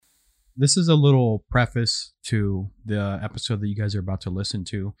This is a little preface to the episode that you guys are about to listen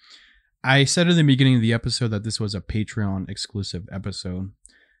to. I said in the beginning of the episode that this was a Patreon exclusive episode.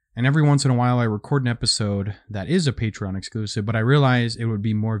 And every once in a while, I record an episode that is a Patreon exclusive, but I realize it would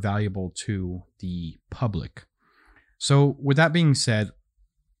be more valuable to the public. So, with that being said,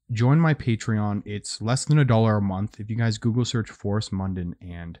 join my Patreon. It's less than $1 a month. If you guys Google search Forrest Munden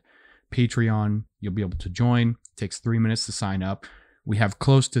and Patreon, you'll be able to join. It takes 3 minutes to sign up. We have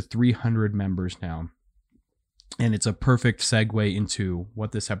close to 300 members now. And it's a perfect segue into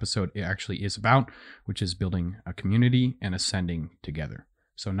what this episode actually is about, which is building a community and ascending together.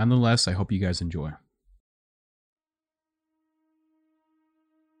 So nonetheless, I hope you guys enjoy.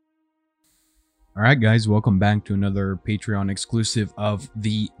 All right, guys, welcome back to another Patreon exclusive of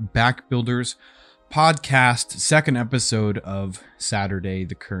the Back Builders podcast, second episode of Saturday.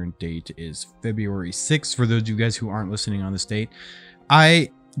 The current date is February 6th. For those of you guys who aren't listening on this date,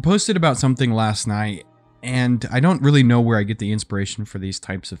 I posted about something last night, and I don't really know where I get the inspiration for these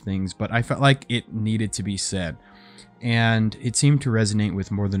types of things, but I felt like it needed to be said. And it seemed to resonate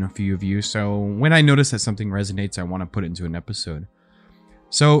with more than a few of you. So when I notice that something resonates, I want to put it into an episode.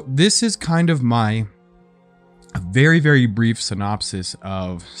 So this is kind of a very, very brief synopsis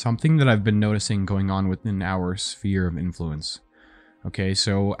of something that I've been noticing going on within our sphere of influence. Okay,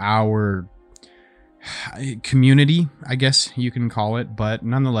 so our community, I guess you can call it, but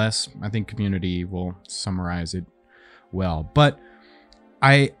nonetheless, I think community will summarize it well. But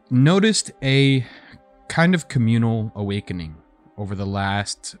I noticed a kind of communal awakening over the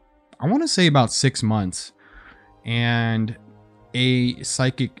last, I want to say about 6 months, and a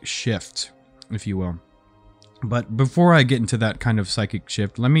psychic shift, if you will. But before I get into that kind of psychic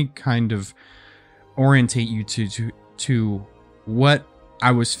shift, let me kind of orientate you to what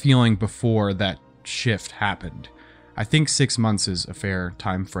I was feeling before that shift happened. I think 6 months is a fair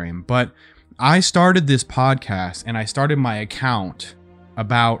time frame, but I started this podcast and I started my account my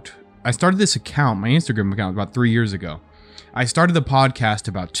Instagram account about 3 years ago. I started the podcast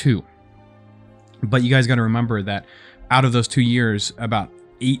about 2. But you guys got to remember that out of those 2 years, about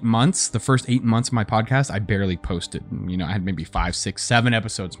 8 months, the first 8 months of my podcast, I barely posted. You know, I had maybe 5, 6, 7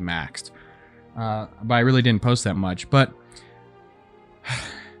 episodes maxed. But I really didn't post that much. But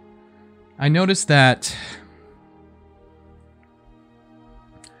I noticed that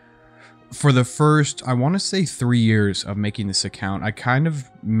for the first, I want to say 3 years of making this account, I kind of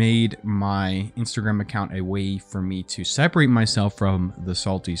made my Instagram account a way for me to separate myself from the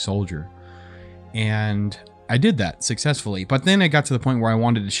salty soldier. And I did that successfully. But then I got to the point where I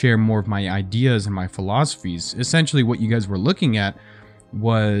wanted to share more of my ideas and my philosophies. Essentially, what you guys were looking at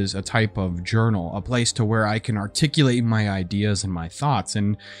was a type of journal, a place to where I can articulate my ideas and my thoughts.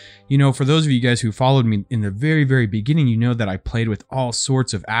 And, you know, for those of you guys who followed me in the very, very beginning, you know that I played with all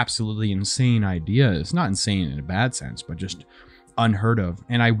sorts of absolutely insane ideas. Not insane in a bad sense, but just unheard of.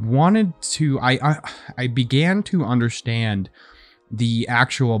 And I began to understand the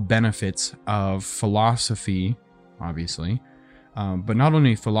actual benefits of philosophy, obviously, but not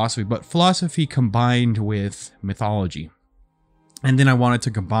only philosophy, but philosophy combined with mythology. And then I wanted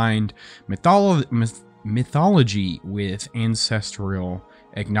to combine mythology with ancestral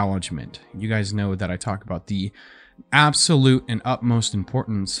acknowledgement. You guys know that I talk about the absolute and utmost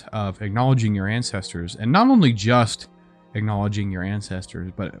importance of acknowledging your ancestors, and not only just acknowledging your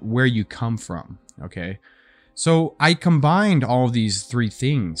ancestors, but where you come from, okay? So I combined all of these 3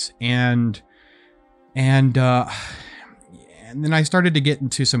 things, and then I started to get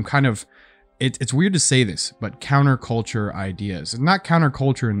into some kind of, it's weird to say this, but counterculture ideas. And not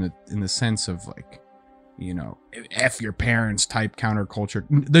counterculture in the sense of, like, you know, F your parents type counterculture.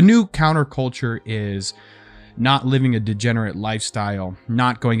 The new counterculture is not living a degenerate lifestyle,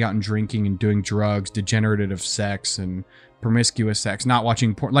 not going out and drinking and doing drugs, degenerative sex and promiscuous sex, not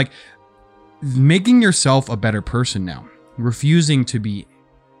watching porn, like making yourself a better person now, refusing to be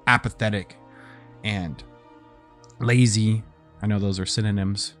apathetic and lazy. I know those are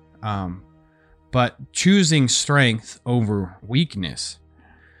synonyms. But choosing strength over weakness,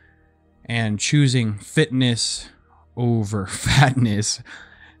 and choosing fitness over fatness,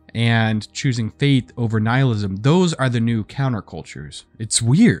 and choosing faith over nihilism. Those are the new countercultures. It's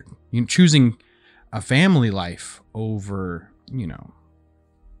weird. You know, choosing a family life over, you know,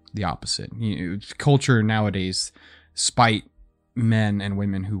 the opposite. You know, culture nowadays spite men and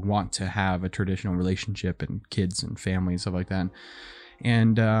women who want to have a traditional relationship and kids and family and stuff like that.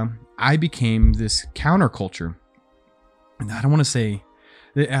 And I became this counterculture. I want to say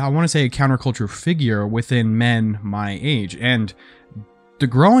a counterculture figure within men my age. And the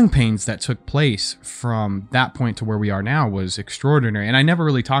growing pains that took place from that point to where we are now was extraordinary. And I never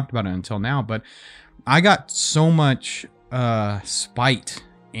really talked about it until now, but I got so much spite,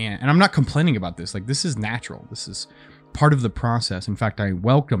 and I'm not complaining about this. Like, this is natural. This is part of the process. In fact, I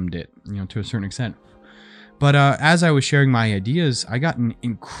welcomed it, to a certain extent. But as I was sharing my ideas, I got an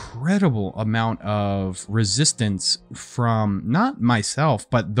incredible amount of resistance from not myself,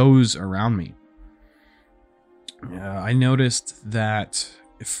 but those around me. I noticed that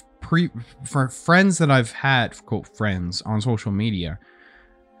for friends that I've had, quote, friends on social media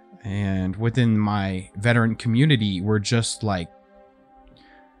and within my veteran community, were just like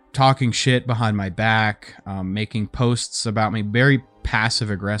talking shit behind my back, making posts about me, very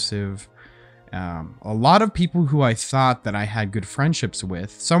passive aggressive. A lot of people who I thought that I had good friendships with,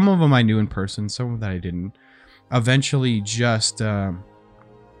 some of them I knew in person, some of them that I didn't, eventually just, I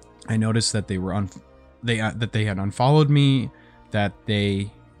noticed that they were that they had unfollowed me, that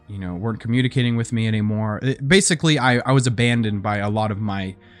they, weren't communicating with me anymore. Basically, I was abandoned by a lot of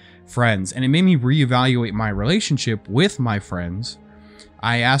my friends, and it made me reevaluate my relationship with my friends.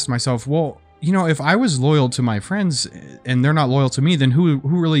 I asked myself, well, if I was loyal to my friends and they're not loyal to me, then who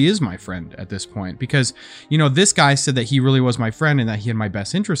really is my friend at this point? Because, this guy said that he really was my friend and that he had my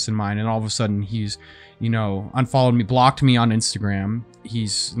best interests in mind. And all of a sudden he's, unfollowed me, blocked me on Instagram.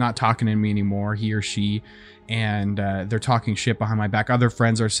 He's not talking to me anymore, he or she. And they're talking shit behind my back. Other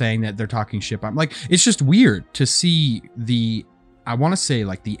friends are saying that they're talking shit. I'm like, it's just weird to see I want to say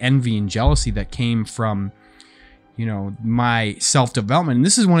like the envy and jealousy that came from, my self-development. And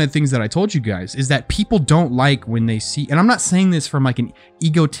this is one of the things that I told you guys, is that people don't like when they see, and I'm not saying this from like an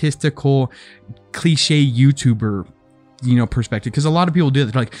egotistical cliche YouTuber, perspective, because a lot of people do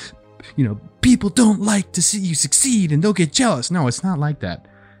that. They're like, people don't like to see you succeed and they'll get jealous. No, it's not like that.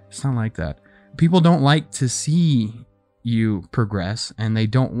 It's not like that. People don't like to see you progress, and they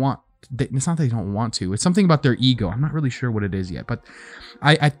don't want, it's not that they don't want to, it's something about their ego. I'm not really sure what it is yet, but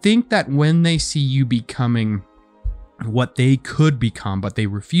I think that when they see you becoming what they could become, but they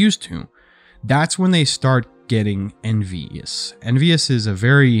refuse to, that's when they start getting envious. Envious is a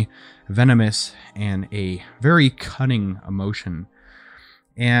very venomous and a very cunning emotion,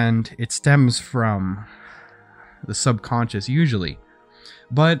 and it stems from the subconscious usually.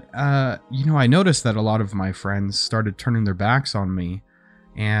 But, I noticed that a lot of my friends started turning their backs on me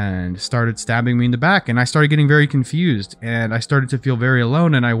and started stabbing me in the back, and I started getting very confused, and I started to feel very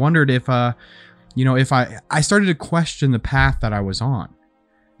alone, and I wondered if I started to question the path that I was on.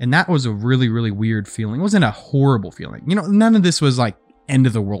 And that was a really, really weird feeling. It wasn't a horrible feeling. None of this was like end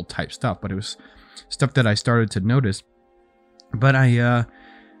of the world type stuff, but it was stuff that I started to notice. But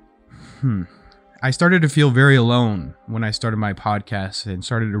I started to feel very alone when I started my podcast and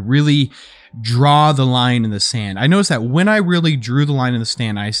started to really draw the line in the sand. I noticed that when I really drew the line in the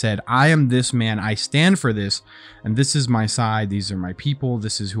sand, I said, I am this man, I stand for this, and this is my side, these are my people,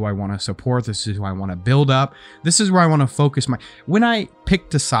 this is who I want to support, this is who I want to build up, this is where I want to focus when I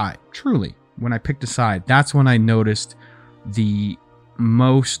picked a side, truly, when I picked a side, that's when I noticed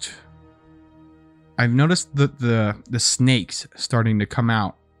I've noticed the snakes starting to come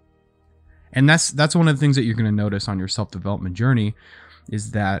out. And that's one of the things that you're going to notice on your self-development journey,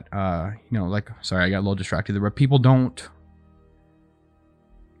 is that, sorry, I got a little distracted there, but people don't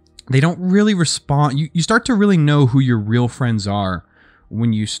really respond. You start to really know who your real friends are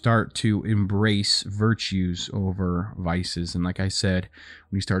when you start to embrace virtues over vices. And like I said,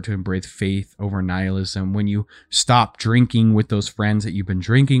 when you start to embrace faith over nihilism, when you stop drinking with those friends that you've been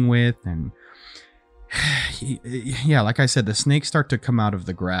drinking with, and yeah, like I said, the snakes start to come out of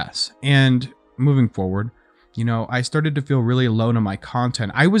the grass. And moving forward, I started to feel really alone in my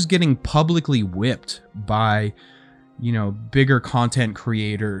content. I was getting publicly whipped by, bigger content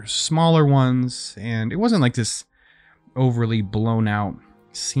creators, smaller ones. And it wasn't like this overly blown out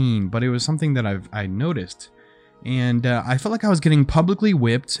scene, but it was something that I noticed. And I felt like I was getting publicly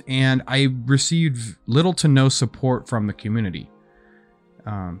whipped, and I received little to no support from the community.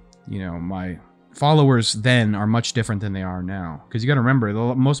 My followers then are much different than they are now, because you got to remember,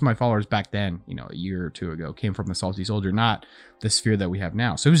 most of my followers back then, a year or two ago, came from the Salty Soldier, not the sphere that we have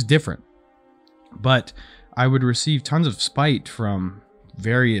now. So it was different. But I would receive tons of spite from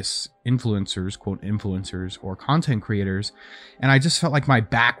various influencers, quote influencers, or content creators, and I just felt like my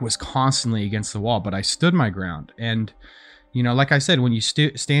back was constantly against the wall, but I stood my ground. And like I said, when you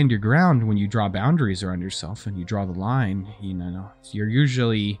stand your ground, when you draw boundaries around yourself and you draw the line, you're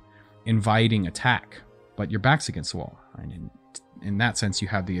usually inviting attack, but your back's against the wall, and in that sense you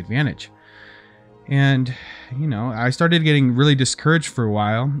have the advantage. And, you know, I started getting really discouraged for a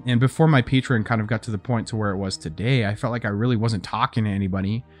while. And before my Patreon kind of got to the point to where it was today, I felt like I really wasn't talking to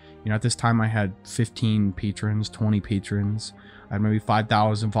anybody. You know, at this time I had 15 patrons, 20 patrons. I had maybe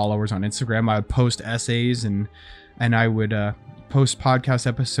 5,000 followers on Instagram. I would post essays and I would post podcast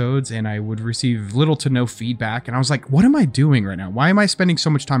episodes, and I would receive little to no feedback. And I was like, what am I doing right now? Why am I spending so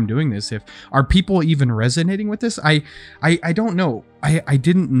much time doing this? If are people even resonating with this? I don't know. I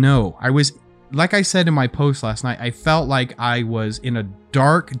didn't know. I was, like I said in my post last night, I felt like I was in a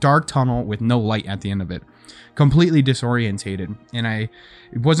dark tunnel with no light at the end of it. Completely disorientated. And I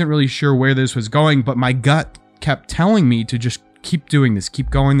wasn't really sure where this was going, but my gut kept telling me to just keep doing this, keep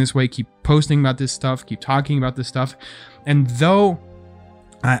going this way, keep posting about this stuff, keep talking about this stuff. And though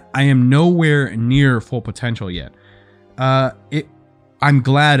I am nowhere near full potential yet, I'm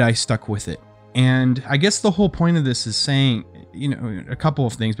glad I stuck with it. And I guess the whole point of this is saying, you know, a couple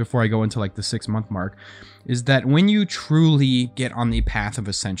of things before I go into like the 6-month mark, is that when you truly get on the path of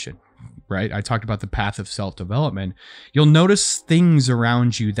ascension, right? I talked about the path of self-development. You'll notice things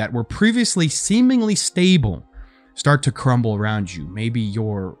around you that were previously seemingly stable start to crumble around you. Maybe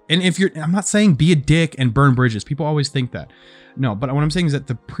I'm not saying be a dick and burn bridges. People always think that. No, but what I'm saying is that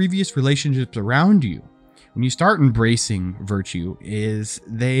the previous relationships around you, when you start embracing virtue, is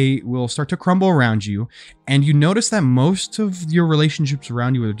they will start to crumble around you. And you notice that most of your relationships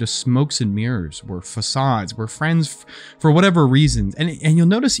around you are just smokes and mirrors, were facades, were friends for whatever reasons. And you'll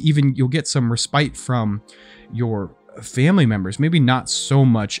notice even you'll get some respite from your family members, maybe not so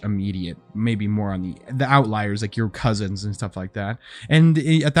much immediate, maybe more on the outliers, like your cousins and stuff like that. And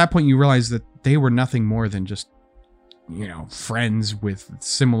at that point you realize that they were nothing more than just, you know, friends with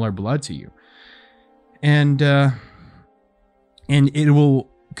similar blood to you. And it will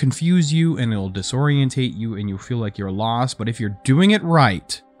confuse you, and it'll disorientate you, and you'll feel like you're lost. But if you're doing it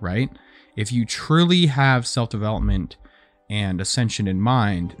right, if you truly have self-development and ascension in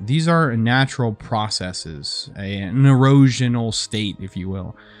mind, these are natural processes, an erosional state, if you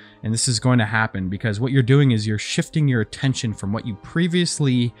will. And this is going to happen because what you're doing is you're shifting your attention from what you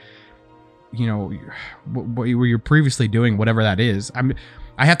previously, you know, what you're previously doing, whatever that is.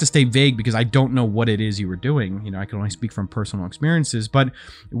 I have to stay vague because I don't know what it is you were doing. You know, I can only speak from personal experiences. But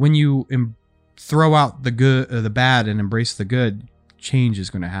when you throw out the good, the bad, and embrace the good, change is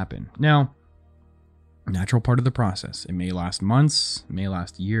going to happen. Now, natural part of the process. It may last months, it may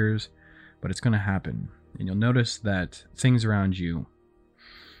last years, but it's going to happen. And you'll notice that things around you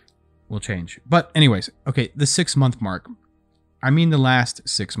will change. But anyways, okay, the 6-month mark. I mean the last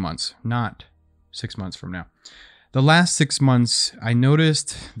 6 months, not 6 months from now. The last 6 months, I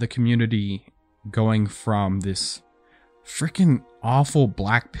noticed the community going from this freaking awful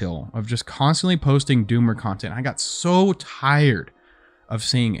black pill of just constantly posting doomer content. I got so tired of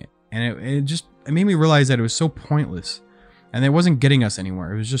seeing it. And it made me realize that it was so pointless. And it wasn't getting us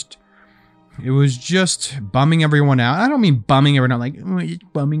anywhere. It was just bumming everyone out. I don't mean bumming everyone out like, oh, it's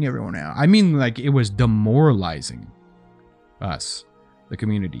bumming everyone out. I mean like it was demoralizing us. The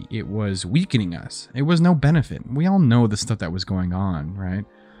community. It was weakening us. It was no benefit. We all know the stuff that was going on, right?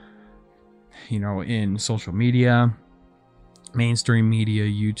 You know, in social media, mainstream media,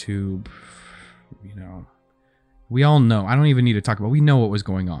 YouTube, you know, we all know. I don't even need to talk about it. We know what was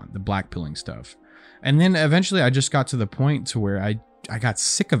going on, the black pilling stuff. And then eventually I just got to the point to where I got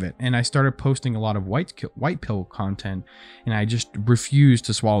sick of it, and I started posting a lot of white pill content, and I just refused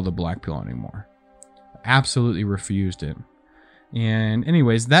to swallow the black pill anymore. Absolutely refused it. And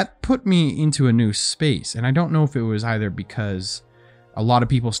anyways, that put me into a new space. And I don't know if it was either because a lot of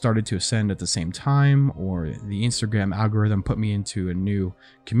people started to ascend at the same time, or the Instagram algorithm put me into a new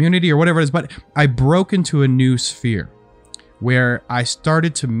community, or whatever it is. But I broke into a new sphere where I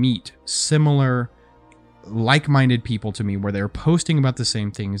started to meet similar, like-minded people to me, where they were posting about the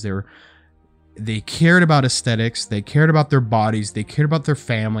same things. They cared about aesthetics, they cared about their bodies, they cared about their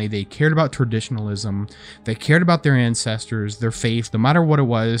family, they cared about traditionalism, they cared about their ancestors, their faith, no matter what it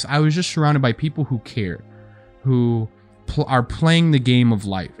was. I was just surrounded by people who cared, who are playing the game of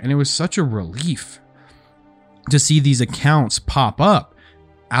life. And it was such a relief to see these accounts pop up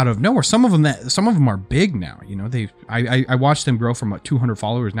out of nowhere. Some of them are big now. You know, I watched them grow from 200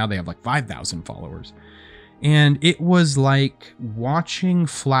 followers. Now they have like 5,000 followers. And it was like watching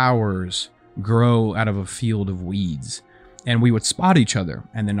flowers grow out of a field of weeds, and we would spot each other,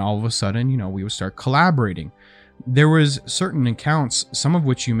 and then all of a sudden, you know, we would start collaborating. There was certain accounts, some of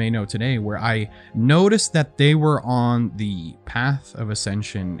which you may know today, where I noticed that they were on the path of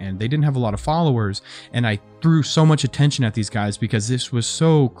ascension and they didn't have a lot of followers, and I threw so much attention at these guys because this was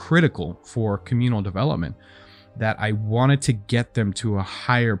so critical for communal development. that I wanted to get them to a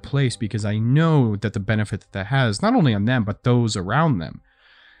higher place because I know that the benefit that has, not only on them, but those around them.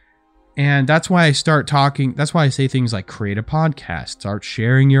 And that's why I start talking. That's why I say things like create a podcast, start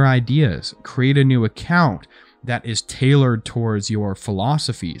sharing your ideas, create a new account that is tailored towards your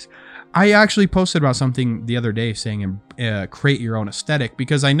philosophies. I actually posted about something the other day saying create your own aesthetic,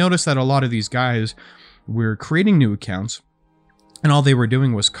 because I noticed that a lot of these guys were creating new accounts and all they were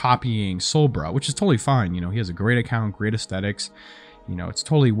doing was copying Solbra, which is totally fine. You know, he has a great account, great aesthetics. You know, it's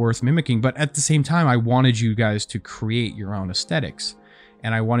totally worth mimicking. But at the same time, I wanted you guys to create your own aesthetics.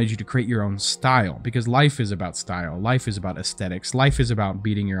 And I wanted you to create your own style, because life is about style. Life is about aesthetics. Life is about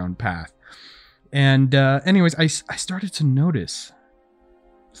beating your own path. And anyways, I started to notice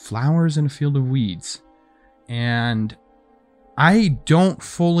flowers in a field of weeds. And I don't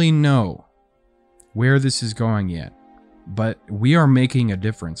fully know where this is going yet. But we are making a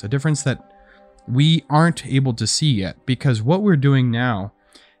difference that we aren't able to see yet, because what we're doing now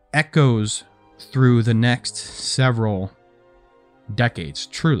echoes through the next several decades.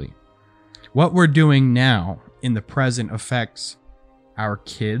 Truly, what we're doing now in the present affects our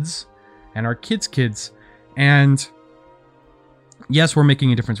kids and our kids' kids. And yes, we're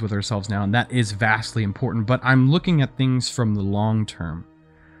making a difference with ourselves now, and that is vastly important. But I'm looking at things from the long term,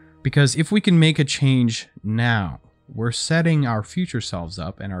 because if we can make a change now, we're setting our future selves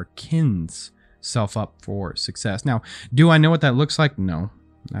up and our kin's self up for success. Now, do I know what that looks like? No,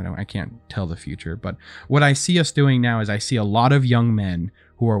 I don't. I can't tell the future. But what I see us doing now is I see a lot of young men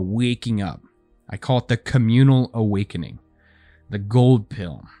who are waking up. I call it the communal awakening, the gold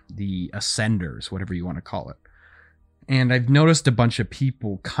pill, the ascenders, whatever you want to call it. And I've noticed a bunch of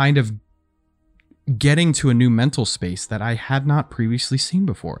people kind of getting to a new mental space that I had not previously seen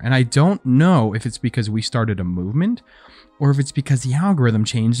before. And I don't know if it's because we started a movement or if it's because the algorithm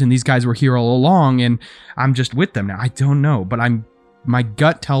changed and these guys were here all along and I'm just with them now. I don't know, but my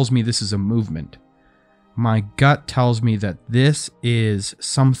gut tells me this is a movement. My gut tells me that this is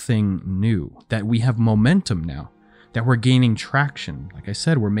something new, that we have momentum now, that we're gaining traction. Like I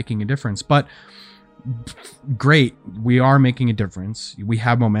said, we're making a difference. But great, we are making a difference. We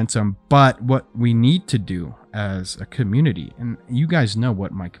have momentum, but what we need to do as a community, and you guys know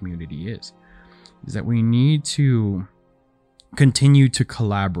what my community is that we need to continue to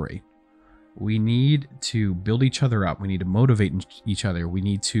collaborate. We need to build each other up. We need to motivate each other. We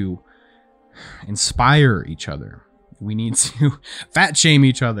need to inspire each other. We need to fat shame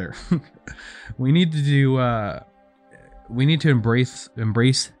each other. We need to do. We need to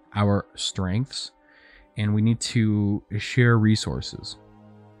embrace our strengths, and we need to share resources.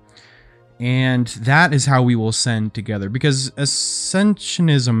 And that is how we will ascend together. Because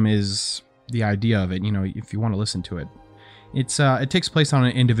ascensionism is the idea of it. You know, if you want to listen to it, it takes place on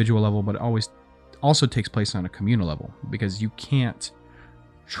an individual level, but it always also takes place on a communal level, because you can't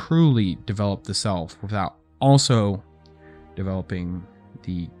truly develop the self without also developing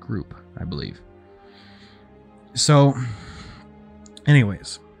the group, I believe. So,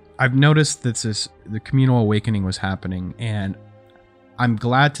 anyways, I've noticed that the communal awakening was happening, and I'm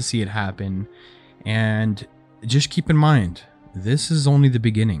glad to see it happen. And just keep in mind, this is only the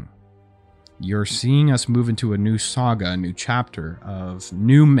beginning. You're seeing us move into a new saga, a new chapter of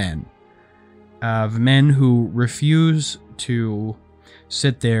new men, of men who refuse to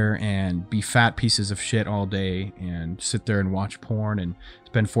sit there and be fat pieces of shit all day and sit there and watch porn and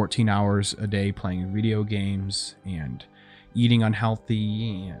spend 14 hours a day playing video games and eating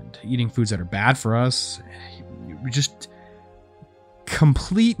unhealthy and eating foods that are bad for us. Just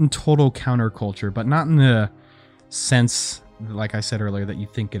complete and total counterculture, but not in the sense, like I said earlier, that you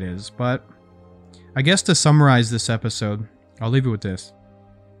think it is. But I guess to summarize this episode, I'll leave it with this.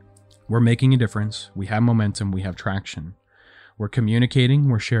 We're making a difference. We have momentum. We have traction. We're communicating.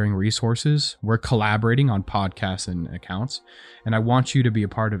 We're sharing resources. We're collaborating on podcasts and accounts. And I want you to be a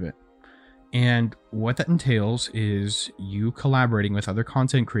part of it. And what that entails is you collaborating with other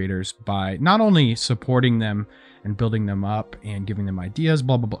content creators by not only supporting them and building them up and giving them ideas,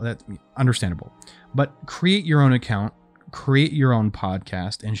 blah, blah, blah. That's understandable. But create your own account, create your own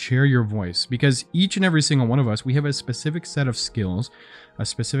podcast, and share your voice. Because each and every single one of us, we have a specific set of skills, a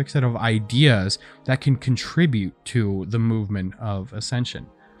specific set of ideas that can contribute to the movement of ascension.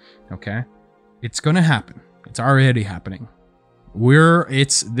 Okay? It's going to happen. It's already happening.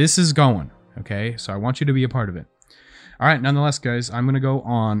 This is going. Okay, so I want you to be a part of it. All right, nonetheless, guys, I'm going to go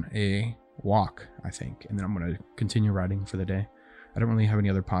on a walk, I think, and then I'm going to continue writing for the day. I don't really have any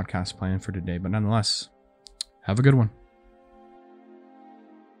other podcasts planned for today, but nonetheless, have a good one.